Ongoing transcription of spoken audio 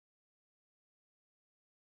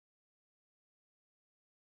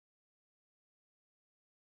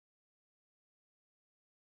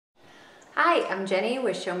Hi, I'm Jenny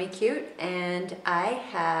with Show Me Cute, and I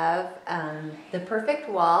have the perfect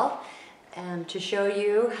wall to show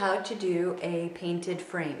you how to do a painted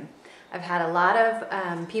frame. I've had a lot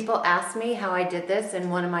of people ask me how I did this in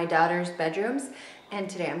one of my daughter's bedrooms, and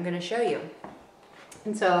today I'm going to show you.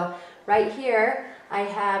 And so right here I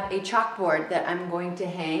have a chalkboard that I'm going to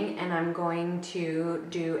hang, and I'm going to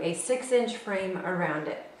do a 6-inch frame around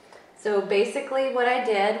it. So basically what I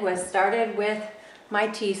did was started with my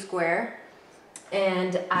T-square,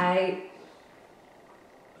 and I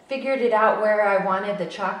figured it out where I wanted the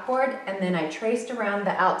chalkboard, and then I traced around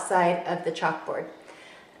the outside of the chalkboard.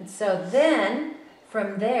 And so then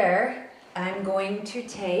from there I'm going to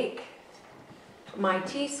take my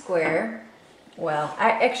T-square. Well,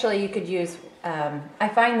 you could use, I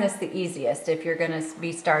find this the easiest if you're going to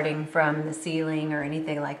be starting from the ceiling or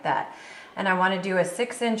anything like that. And I want to do a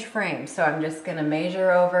 6-inch frame, so I'm just going to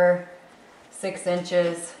measure over 6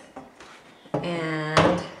 inches,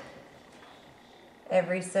 and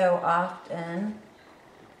every so often,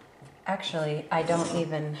 actually I don't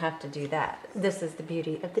even have to do that. This is the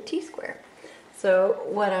beauty of the T-square. So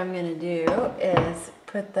what I'm going to do is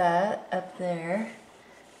put that up there,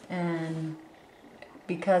 and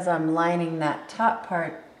because I'm lining that top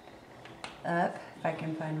part up, if I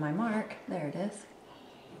can find my mark, there it is,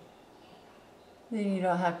 then you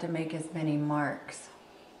don't have to make as many marks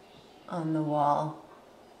on the wall.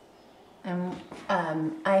 And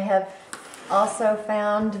I have also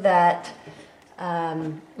found that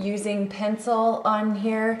using pencil on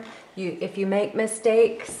here, if you make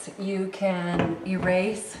mistakes, you can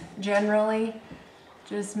erase generally.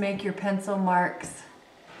 Just make your pencil marks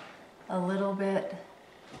a little bit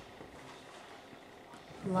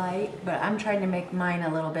light, but I'm trying to make mine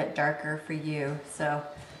a little bit darker for you so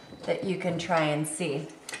that you can try and see.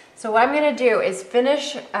 So what I'm going to do is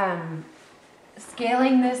finish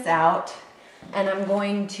scaling this out, and I'm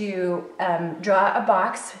going to draw a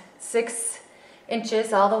box 6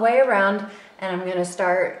 inches all the way around, and I'm going to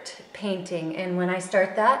start painting. And when I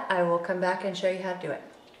start that, I will come back and show you how to do it.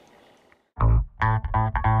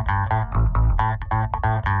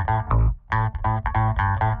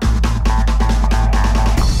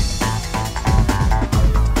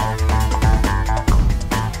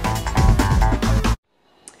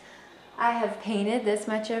 I have painted this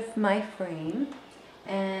much of my frame,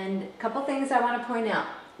 and a couple things I want to point out.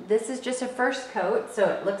 This is just a first coat, so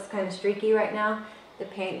it looks kind of streaky right now. The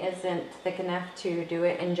paint isn't thick enough to do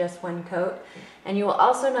it in just one coat. And you will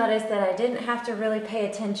also notice that I didn't have to really pay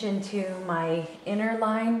attention to my inner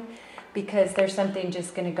line because there's something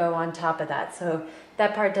just going to go on top of that. So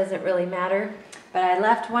that part doesn't really matter. But I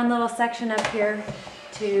left one little section up here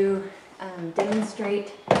to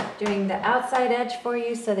demonstrate doing the outside edge for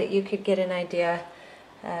you so that you could get an idea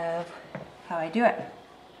of how I do it.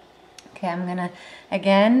 Okay, I'm gonna,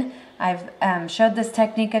 again, I've showed this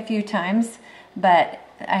technique a few times, but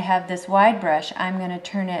I have this wide brush. I'm gonna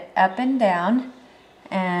turn it up and down,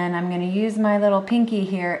 and I'm gonna use my little pinky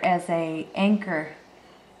here as a anchor,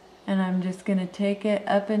 and I'm just gonna take it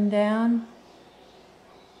up and down.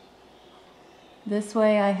 This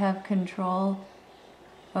way I have control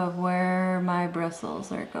of where my bristles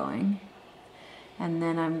are going, and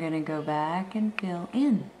then I'm going to go back and fill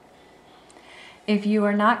in. If you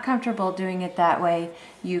are not comfortable doing it that way,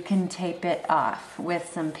 you can tape it off with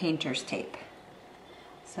some painter's tape.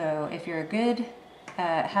 So if you're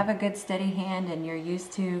have a good steady hand and you're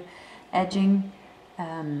used to edging,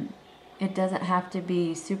 it doesn't have to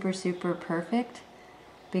be super perfect,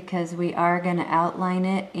 because we are going to outline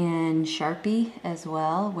it in Sharpie as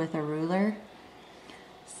well with a ruler.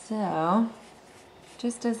 So,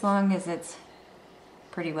 just as long as it's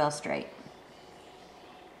pretty well straight.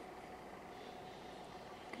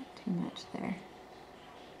 Got too much there.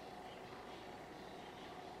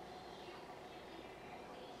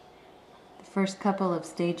 The first couple of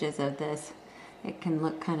stages of this, it can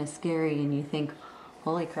look kind of scary and you think,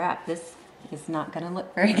 holy crap, this is not going to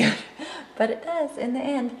look very good. But it does in the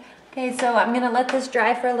end. Okay, so I'm going to let this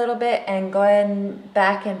dry for a little bit and go ahead and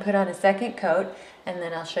back and put on a second coat, and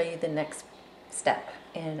then I'll show you the next step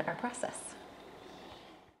in our process.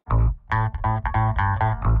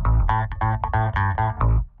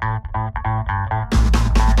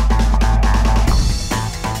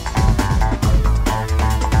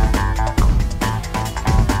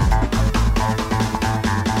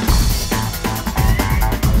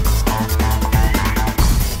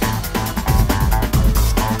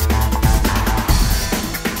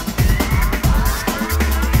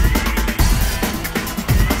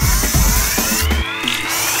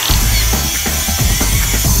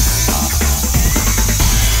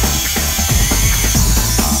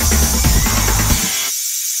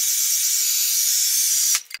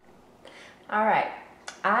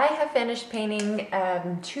 have finished painting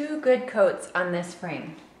 2 good coats on this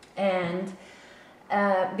frame, and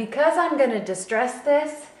because I'm going to distress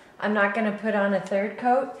this, I'm not going to put on a 3rd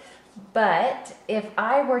coat. But if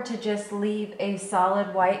I were to just leave a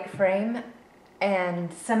solid white frame,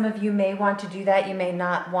 and some of you may want to do that, you may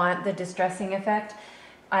not want the distressing effect,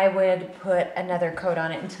 I would put another coat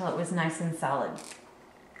on it until it was nice and solid.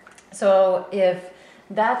 So if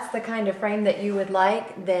that's the kind of frame that you would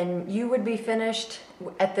like, then you would be finished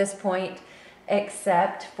at this point,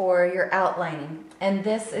 except for your outlining. And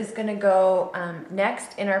this is going to go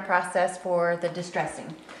next in our process for the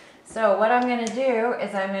distressing. So what I'm going to do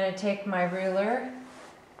is I'm going to take my ruler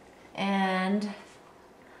and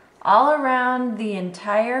all around the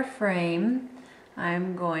entire frame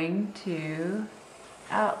I'm going to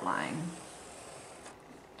outline.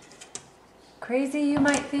 Crazy, you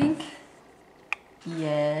might think?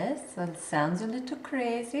 Yes, that sounds a little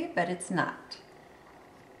crazy, but it's not.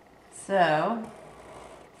 So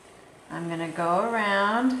I'm going to go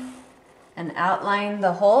around and outline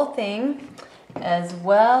the whole thing, as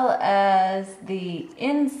well as the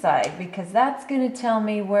inside, because that's going to tell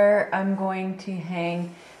me where I'm going to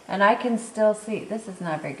hang. And I can still see, this is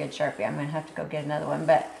not a very good Sharpie, I'm going to have to go get another one,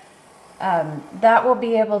 but that will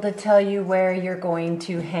be able to tell you where you're going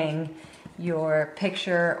to hang your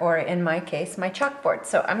picture, or in my case, my chalkboard.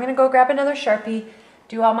 So I'm going to go grab another Sharpie,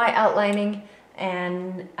 do all my outlining,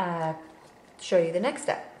 and show you the next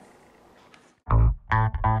step.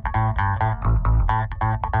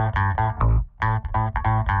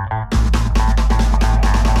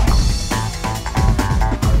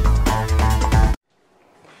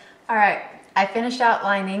 All right, I finished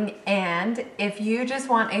outlining, and if you just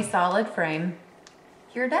want a solid frame,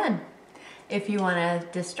 you're done. If you want a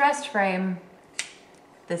distressed frame,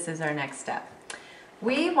 this is our next step.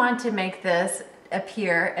 We want to make this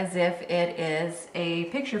appear as if it is a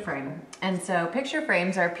picture frame. And so picture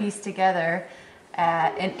frames are pieced together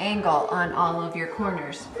at an angle on all of your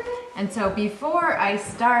corners. And so before I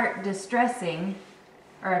start distressing,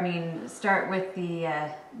 or I mean start with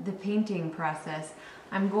the painting process,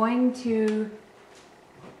 I'm going to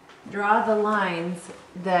draw the lines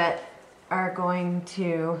that are going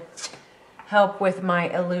to help with my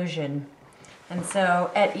illusion. And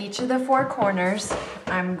so at each of the 4 corners,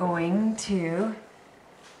 I'm going to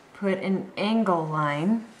put an angle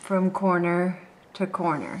line from corner to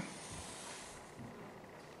corner.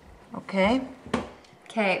 Okay?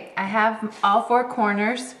 Okay, I have all 4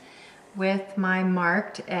 corners with my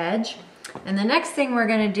marked edge. And the next thing we're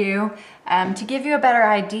going to do, to give you a better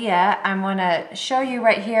idea, I'm going to show you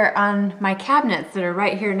right here on my cabinets that are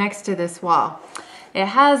right here next to this wall. It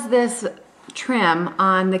has this trim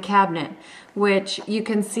on the cabinet, which you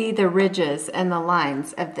can see the ridges and the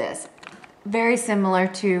lines of this. Very similar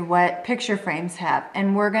to what picture frames have.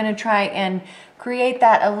 And we're going to try and create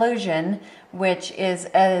that illusion, which is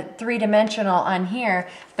a 3-dimensional on here,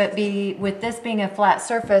 but with this being a flat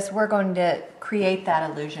surface, we're going to create that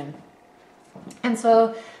illusion. And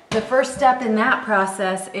so the first step in that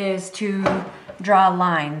process is to draw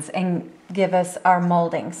lines and give us our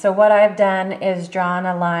molding. So what I've done is drawn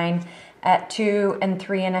a line at 2 and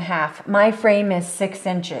 3.5. My frame is 6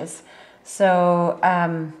 inches. So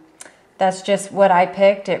that's just what I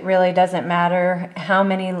picked. It really doesn't matter how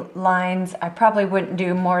many lines. I probably wouldn't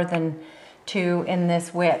do more than 2 in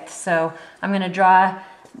this width. So I'm going to draw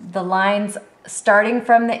the lines starting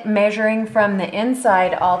from measuring from the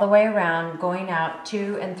inside all the way around, going out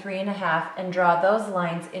 2 and 3.5, and draw those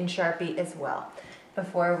lines in Sharpie as well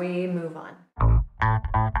before we move on.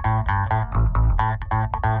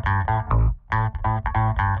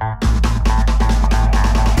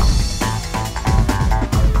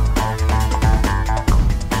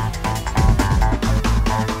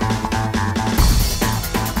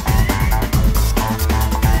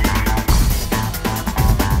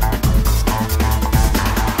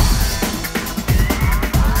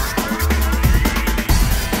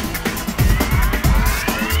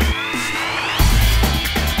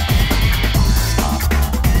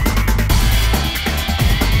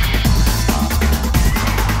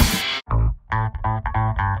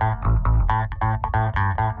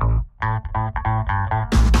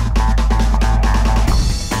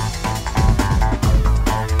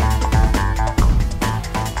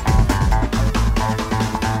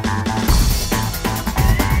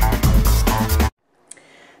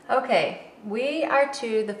 Okay, we are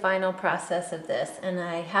to the final process of this, and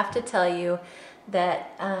I have to tell you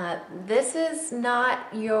that this is not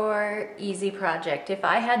your easy project. If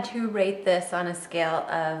I had to rate this on a scale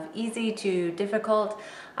of easy to difficult,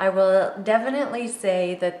 I will definitely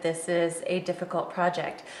say that this is a difficult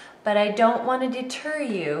project. but I don't want to deter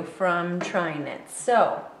you from trying it.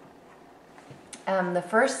 So the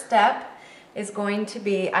first step is going to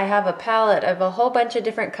be, I have a palette of a whole bunch of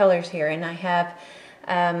different colors here, and I have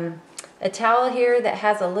a towel here that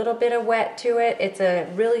has a little bit of wet to it. It's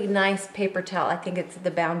a really nice paper towel. I think it's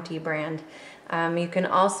the Bounty brand. You can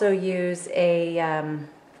also use a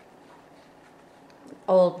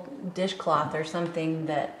old dishcloth or something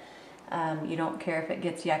that you don't care if it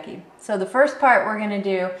gets yucky. So the first part we're gonna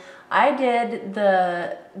do, I did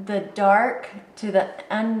the dark to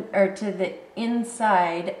the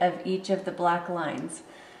inside of each of the black lines.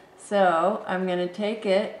 So I'm gonna take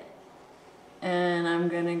it and I'm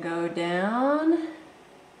gonna go down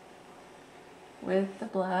with the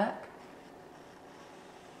black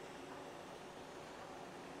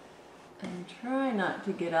and try not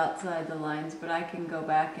to get outside the lines, but I can go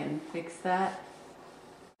back and fix that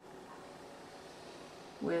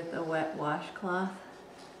with a wet washcloth.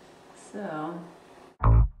 So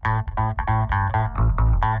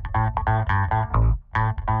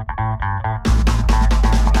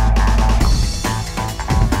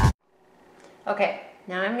okay,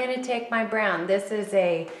 now I'm going to take my brown. This is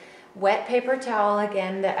a wet paper towel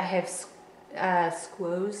again that I have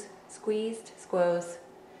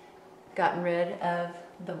gotten rid of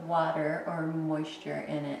the water or moisture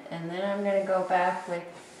in it. And then I'm going to go back with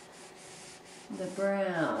the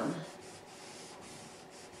brown.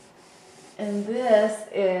 And this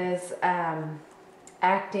is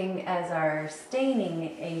acting as our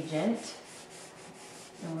staining agent.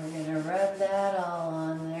 And we're going to rub that all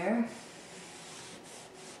on there.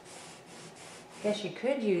 Guess you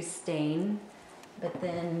could use stain, but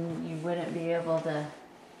then you wouldn't be able to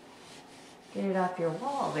get it off your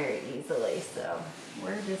wall very easily. So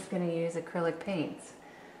we're just going to use acrylic paints.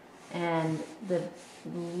 And the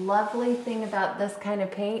lovely thing about this kind of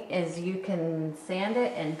paint is you can sand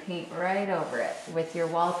it and paint right over it with your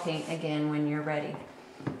wall paint again when you're ready.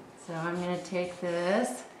 So I'm going to take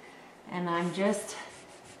this and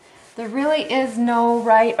there really is no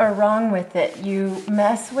right or wrong with it. You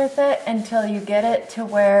mess with it until you get it to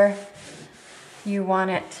where you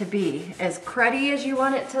want it to be. As cruddy as you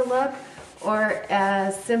want it to look or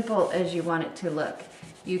as simple as you want it to look.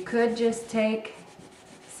 You could just take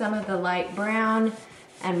some of the light brown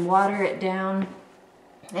and water it down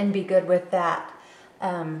and be good with that.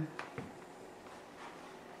 I'm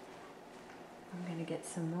going to get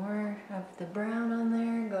some more of the brown on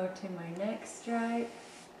there, go to my next stripe.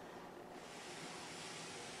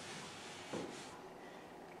 A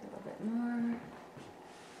little bit more.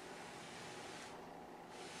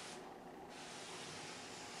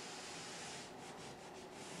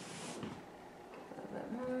 A little bit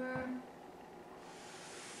more.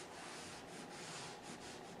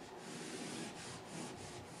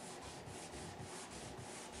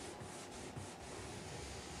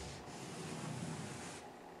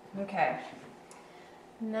 Okay,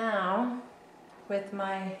 now with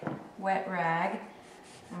my wet rag,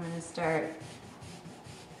 I'm going to start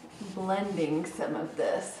blending some of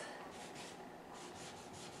this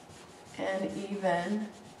and even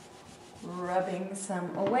rubbing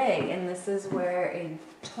some away. And this is where a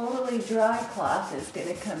totally dry cloth is going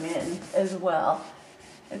to come in as well.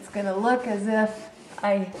 It's going to look as if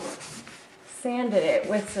I sanded it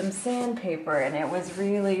with some sandpaper and it was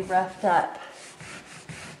really roughed up.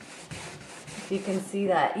 You can see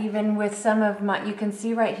that even with some of my, you can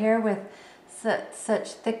see right here with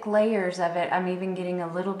such thick layers of it, I'm even getting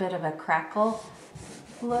a little bit of a crackle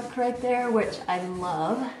look right there, which I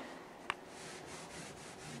love.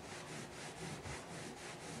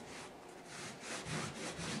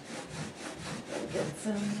 Get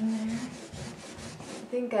some in there. I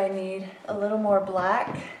think I need a little more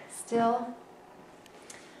black still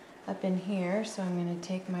up in here, so I'm going to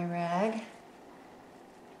take my rag.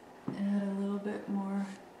 Add a little bit more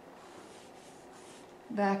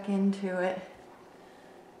back into it.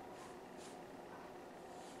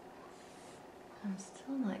 I'm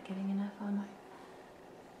still not getting enough on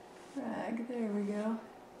my rag. There we go.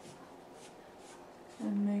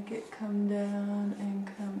 And make it come down and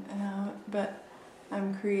come out, but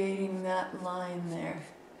I'm creating that line there.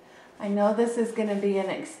 I know this is going to be an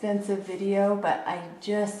extensive video, but I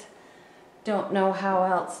just don't know how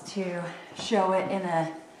else to show it in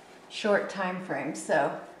a short time frame,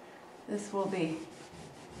 so this will be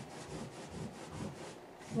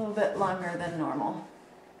a little bit longer than normal.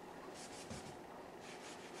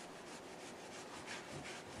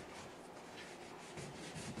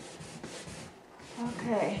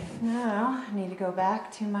 Okay, now I need to go back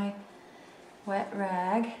to my wet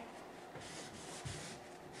rag.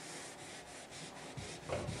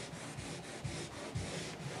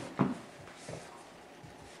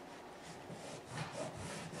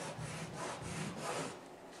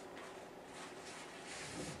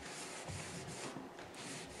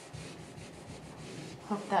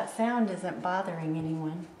 Hope that sound isn't bothering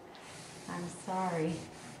anyone. I'm sorry.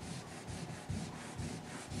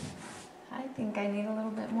 I think I need a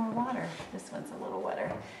little bit more water. This one's a little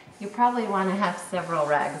wetter. You probably want to have several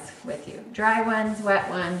rags with you. Dry ones, wet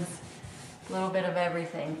ones, a little bit of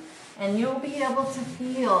everything. And you'll be able to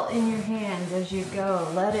feel in your hands as you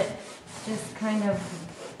go. Let it just kind of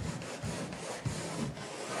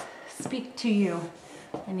speak to you.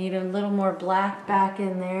 I need a little more black back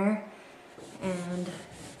in there. And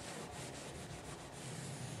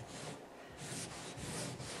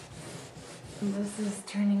this is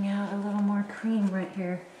turning out a little more cream right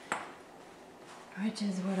here, which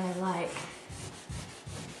is what I like.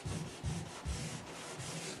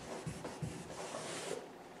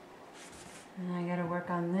 And I gotta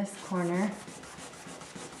work on this corner.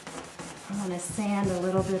 I want to sand a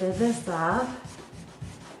little bit of this off.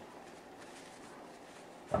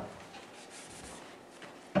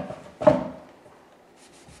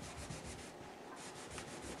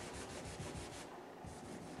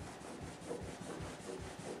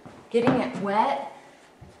 Getting it wet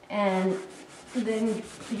and then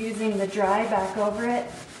using the dry back over it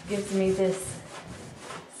gives me this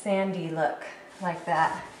sandy look like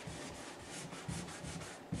that.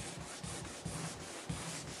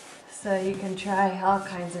 So you can try all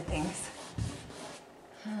kinds of things.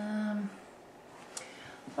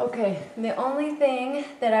 Okay, the only thing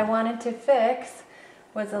that I wanted to fix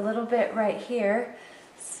was a little bit right here.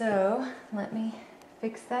 So let me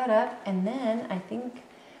fix that up, and then I think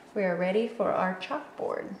we are ready for our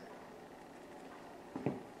chalkboard.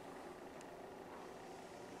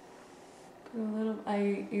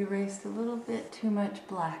 I erased a little bit too much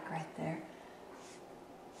black right there.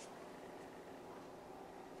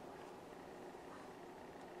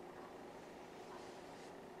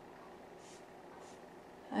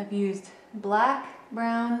 I've used black,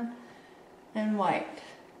 brown, and white.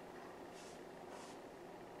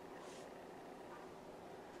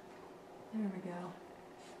 There we go.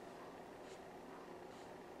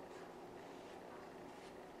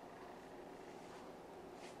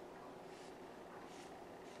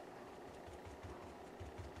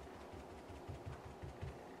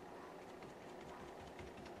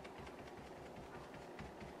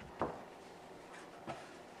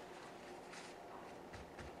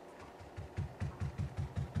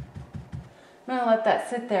 I'm gonna let that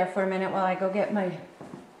sit there for a minute while I go get my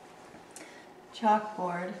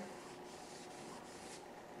chalkboard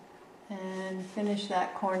and finish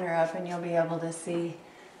that corner up, and you'll be able to see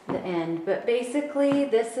the end. But basically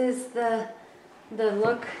this is the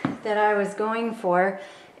look that I was going for.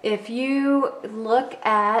 If you look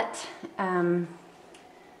at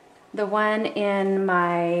the one in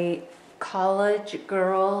my college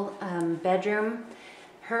girl bedroom,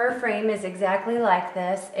 her frame is exactly like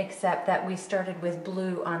this, except that we started with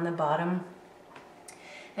blue on the bottom.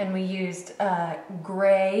 And we used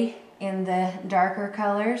gray in the darker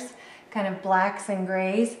colors, kind of blacks and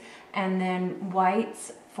grays, and then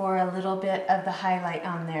whites for a little bit of the highlight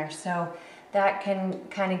on there. So that can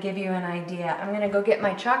kind of give you an idea. I'm gonna go get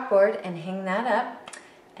my chalkboard and hang that up,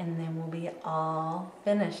 and then we'll be all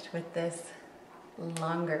finished with this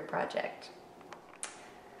longer project.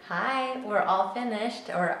 Hi, we're all finished,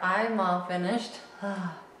 or I'm all finished.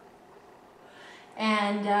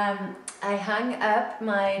 And I hung up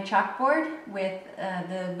my chalkboard with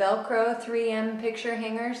the Velcro 3M picture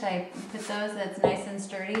hangers. I put those, that's nice and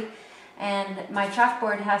sturdy. And my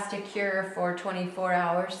chalkboard has to cure for 24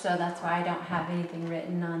 hours, so that's why I don't have anything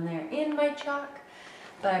written on there in my chalk.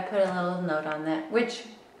 But I put a little note on that, which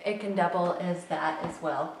it can double as that as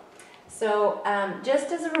well. So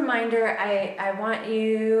just as a reminder, I want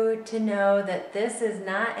you to know that this is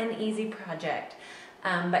not an easy project,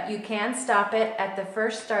 but you can stop it at the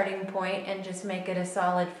first starting point and just make it a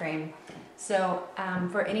solid frame. So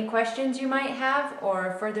for any questions you might have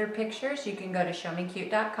or further pictures, you can go to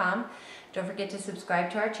showmecute.com. Don't forget to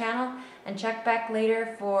subscribe to our channel and check back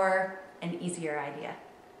later for an easier idea.